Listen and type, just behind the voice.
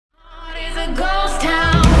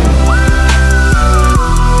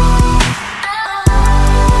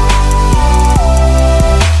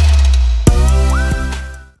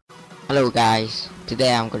guys,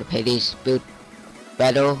 today I'm gonna play this build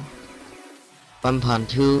battle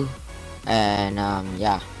 1.2 and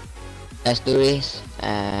yeah, let's do this,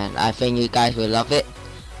 and I think you guys will love it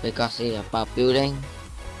because it's about building.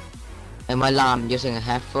 And my I'm using a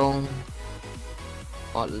headphone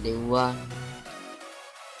or the new one.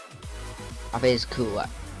 I think it's cool,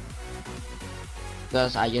 right?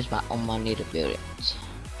 Because I use my own money to build it.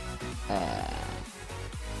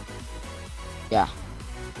 Yeah,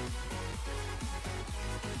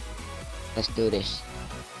 let's do this.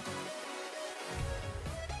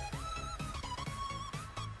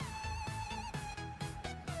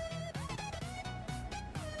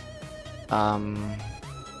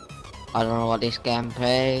 I don't know what this game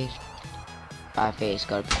plays, but I think it's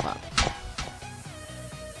gonna be fun.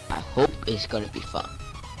 I hope it's gonna be fun.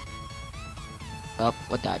 Oh,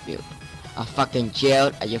 what did I build? A fucking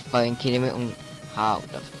jail? Are you fucking kidding me? How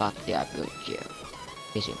the fuck did I build jail?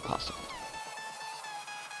 It's impossible.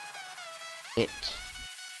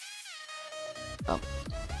 Oh.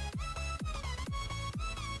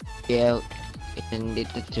 Jail isn't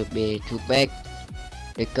needed to be too big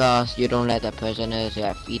because you don't let the prisoners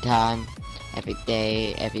have free time every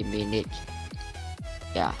day, every minute.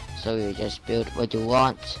 Yeah, so you just build what you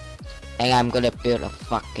want. And I'm gonna build a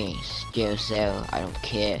fucking jail cell. I don't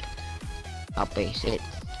care how big it is.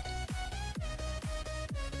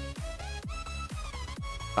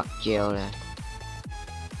 Fuck jail,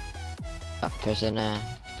 fuck prisoner,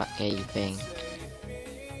 fuck everything.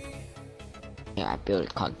 Yeah, I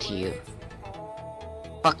build continue.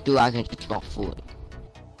 Fuck, do I can eat more food?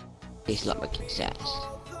 It's not making sense.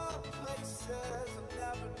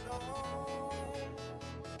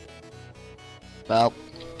 Well,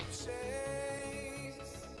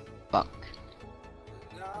 fuck.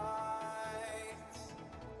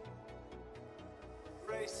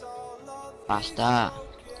 Faster.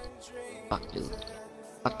 Fuck, dude.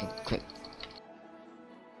 Fucking quick.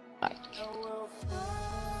 Like.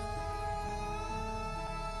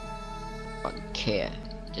 Fucking care.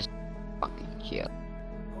 Just fucking chill.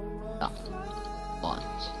 Not want.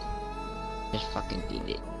 Just fucking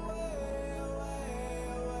beat it.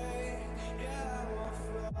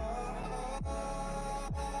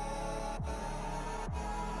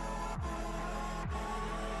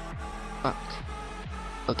 Fuck.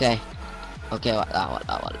 Okay. Okay, what now?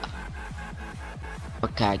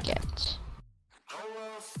 What can I get?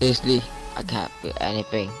 Seriously, I can't build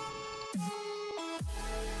anything.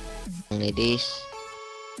 Only this.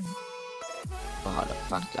 How the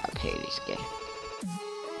fuck do I play this game?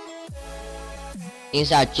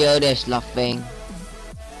 Inside jail there's nothing.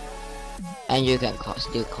 And you can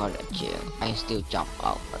still call it jail. I still jump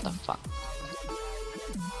out. What the fuck?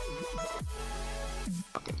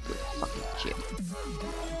 Fucking good fucking jail.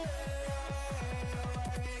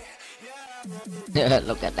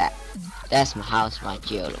 Look at that. That's my house, my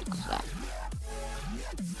jail looks like.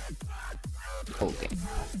 Okay.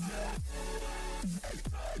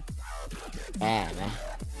 Yeah, man.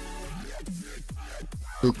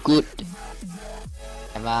 Too good.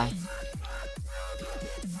 Am I?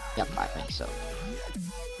 Yep, I think so.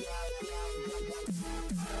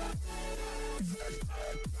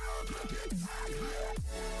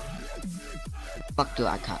 Fuck do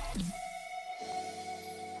I cut?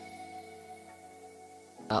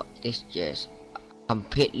 Oh, this just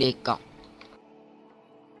completely got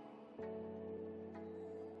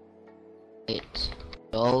it.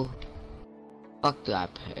 So, fuck do I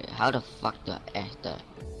play? How the fuck do I enter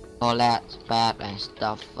all that spam and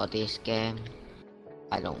stuff for this game?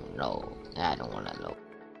 I don't know. I don't wanna know.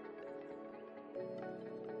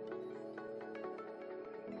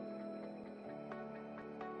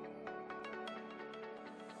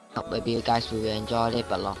 Hope maybe you guys will enjoy it,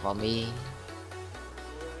 but not for me.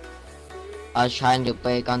 I was trying to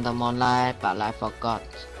play Gundam Online, but I forgot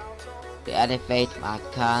to activate my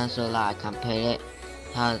account so that I can play it.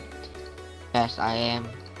 How fast I am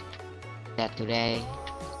that today,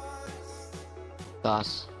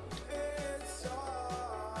 because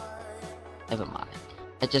never mind.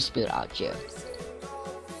 I just built out jail.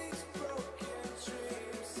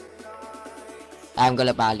 I'm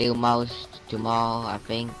gonna buy a new mouse tomorrow. I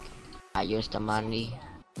think I use the money,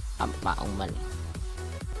 my own money.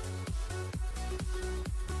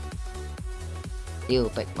 Still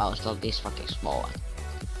big mouse, not this fucking small one.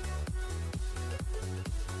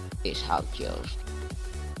 This how jails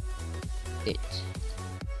it.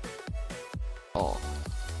 Oh.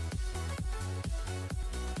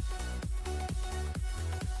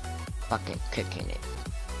 Fucking cooking it.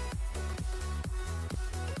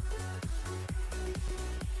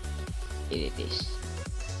 It is.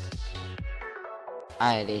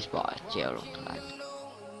 I respawn zero time.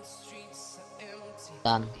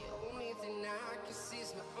 Done.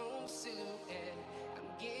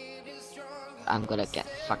 I'm gonna get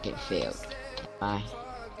fucking failed. Bye.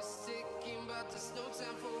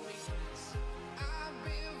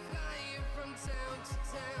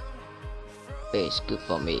 It's good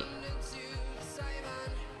for me.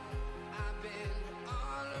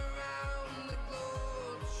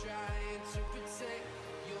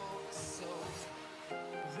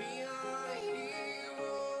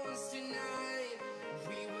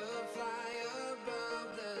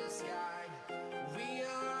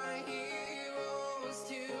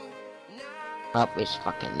 Up is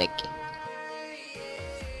fucking licking.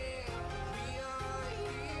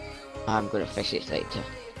 I'm gonna fix it later.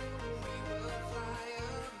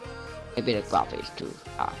 Maybe the graphics is too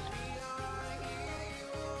hard.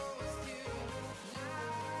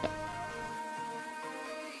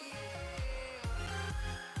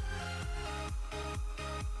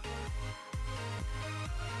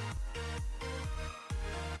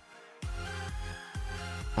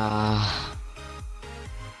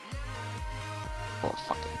 Oh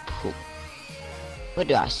fucking poop. Where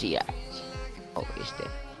do I see that? Oh, it's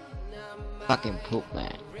there. Fucking poop,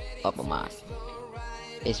 man. Bubble mine.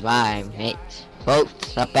 It's mine, mate.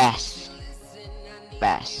 Both the best.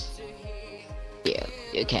 Best.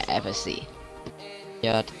 You can ever see.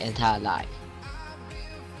 Your entire life.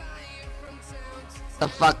 The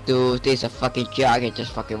fuck, dude? This is a fucking joke. I can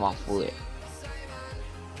just fucking walk through it.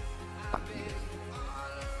 Fuck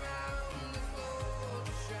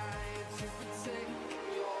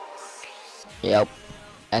you. Yep.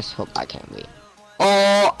 Let's hope I can win.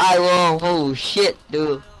 Oh, I won. Oh shit,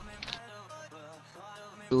 dude.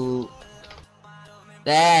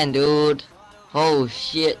 Damn, dude. Oh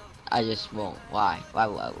shit. I just won. Why? Why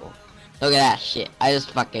would I won? Look at that shit. I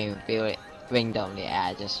just fucking feel it. Ring down the air.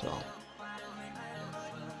 I just won.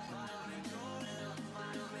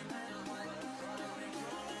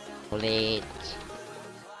 Late.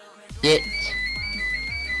 Shit.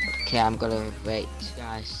 Okay, I'm gonna wait.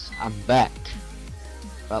 Guys, I'm back.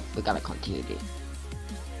 But we gotta continue this.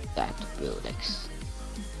 That build next.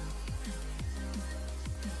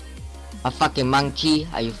 A fucking monkey?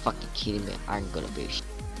 Are you fucking kidding me? I'm gonna be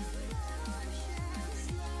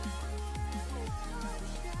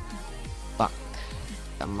fuck.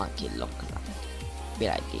 The monkey look like be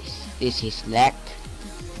like this. This is leg.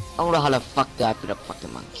 I don't know how the fuck do I build a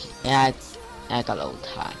fucking monkey. Yeah, I got old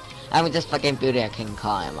time. I'm just fucking building a King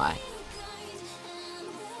Kong, am I?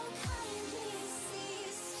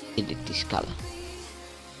 Edit this color.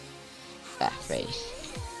 That face.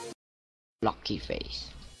 Blocky face.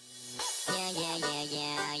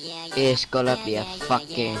 It's gonna be a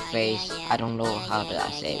fucking face. I don't know how do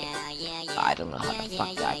I say it. But I don't know how the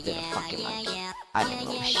fuck do I build a fucking monkey. I don't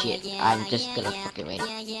know shit. I'm just gonna fucking win.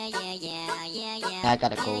 I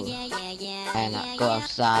gotta go and go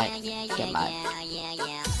outside, get my.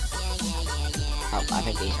 Oh, I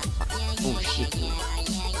think these are fucking. Oh shit,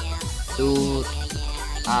 dude.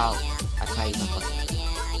 Ow, I can't even fucking.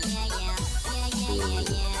 Dude.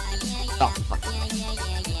 Stop fucking.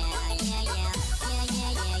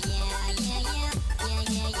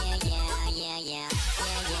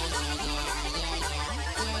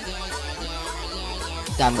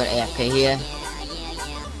 I'm gonna AFK here.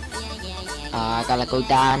 I gotta go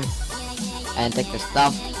down and take the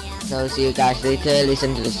stuff. So see you guys later.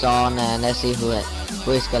 Listen to the song and let's see who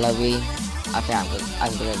is gonna win. I think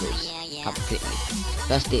I'm gonna lose completely.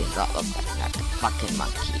 Because this is not look like a fucking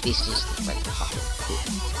monkey. This is like a fucking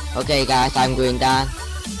poop. Okay guys, I'm going down.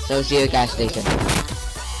 So see you guys later.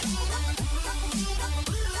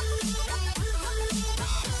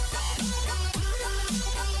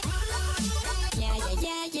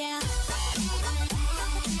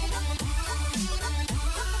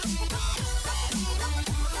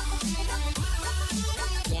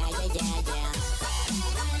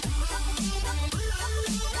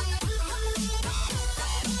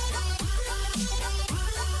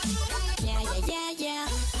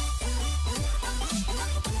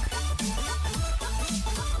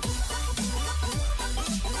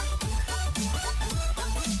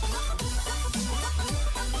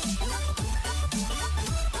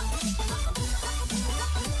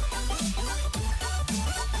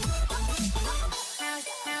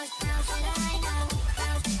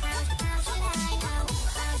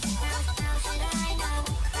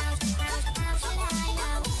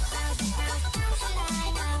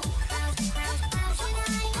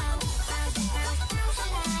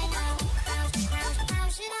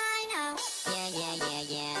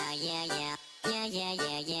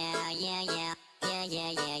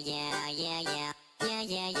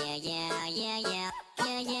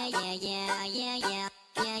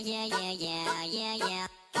 yeah, yeah, yeah, yeah, yeah,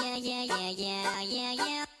 yeah, yeah, yeah, yeah, yeah, yeah,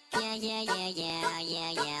 yeah, yeah, yeah, yeah, yeah,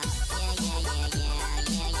 yeah,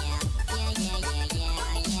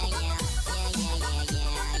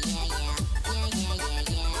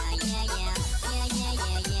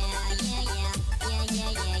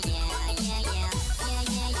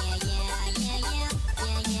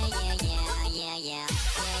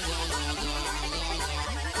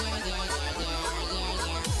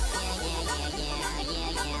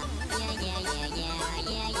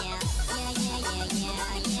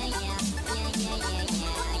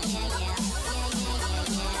 yeah,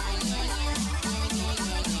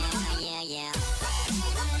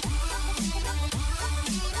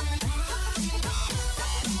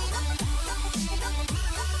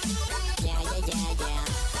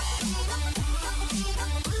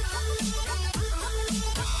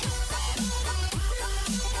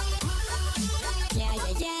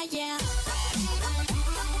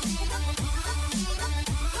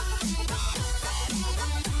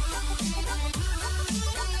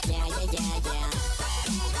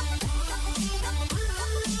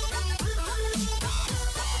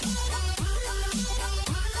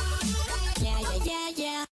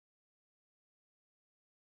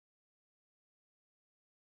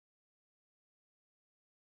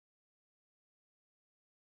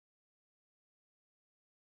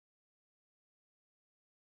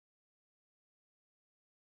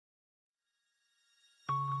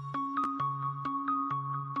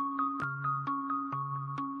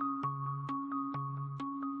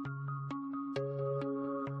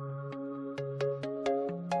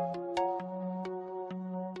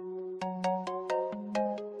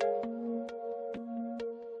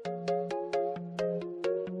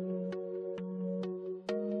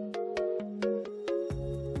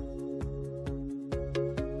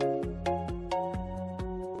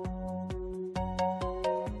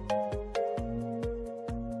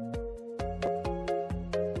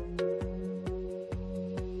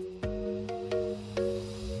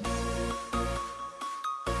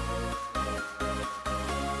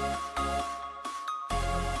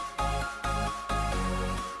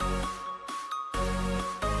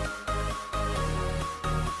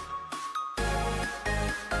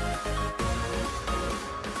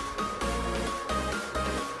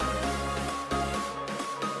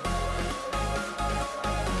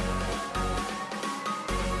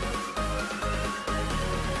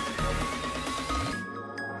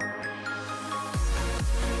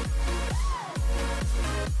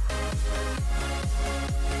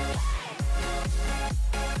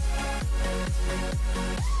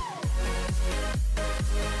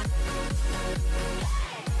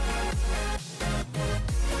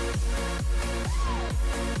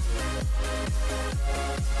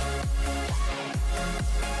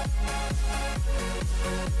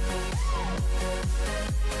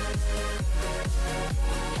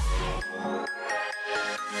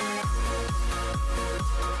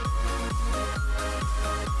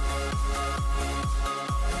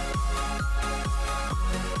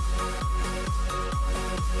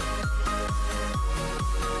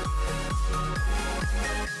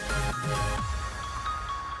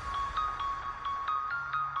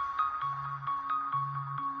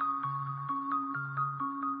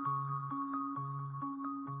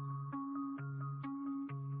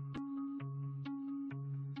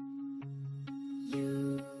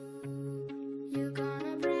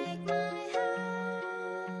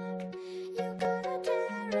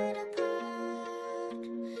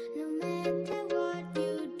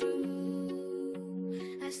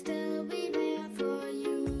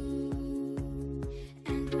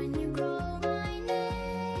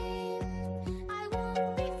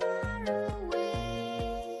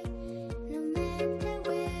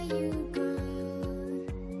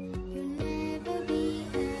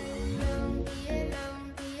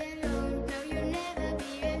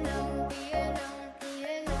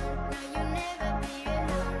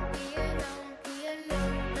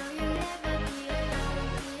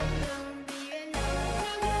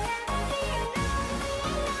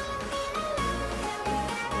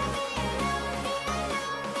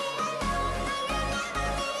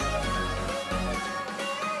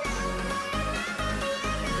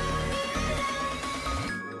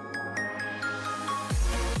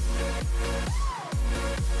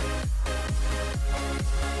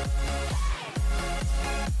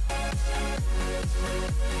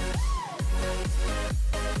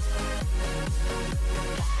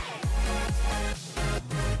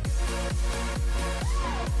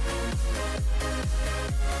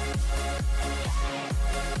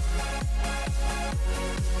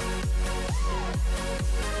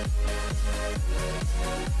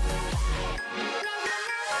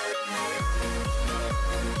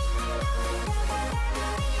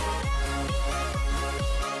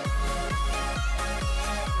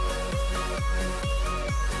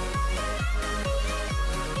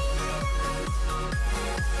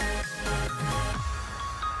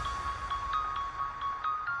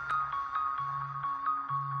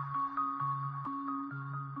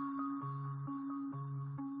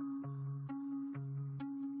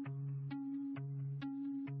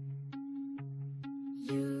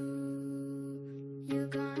 You're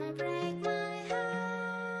gonna break my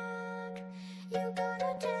heart. You're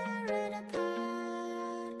gonna tear it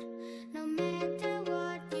apart. No matter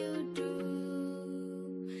what you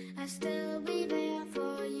do, I'll still be there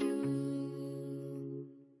for you.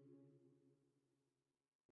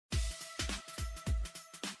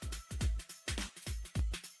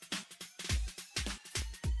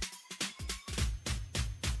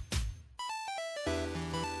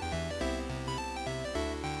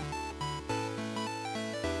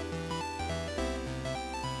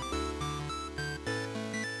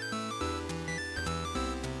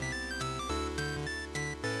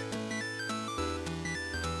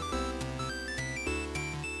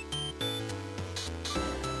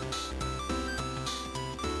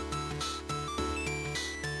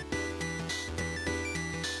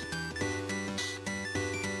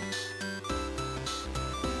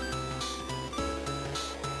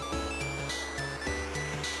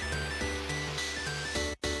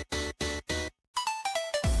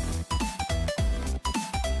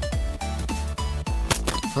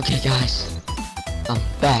 Okay guys, I'm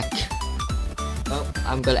back. Oh,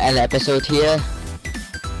 I'm gonna end the episode here.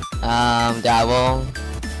 I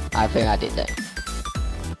think I did that.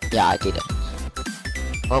 Yeah, I did it.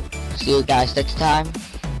 Hope see you guys next time.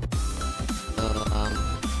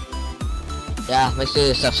 Yeah, make sure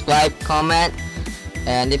you subscribe, comment,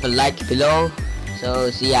 and leave a like below. So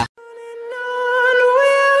see ya.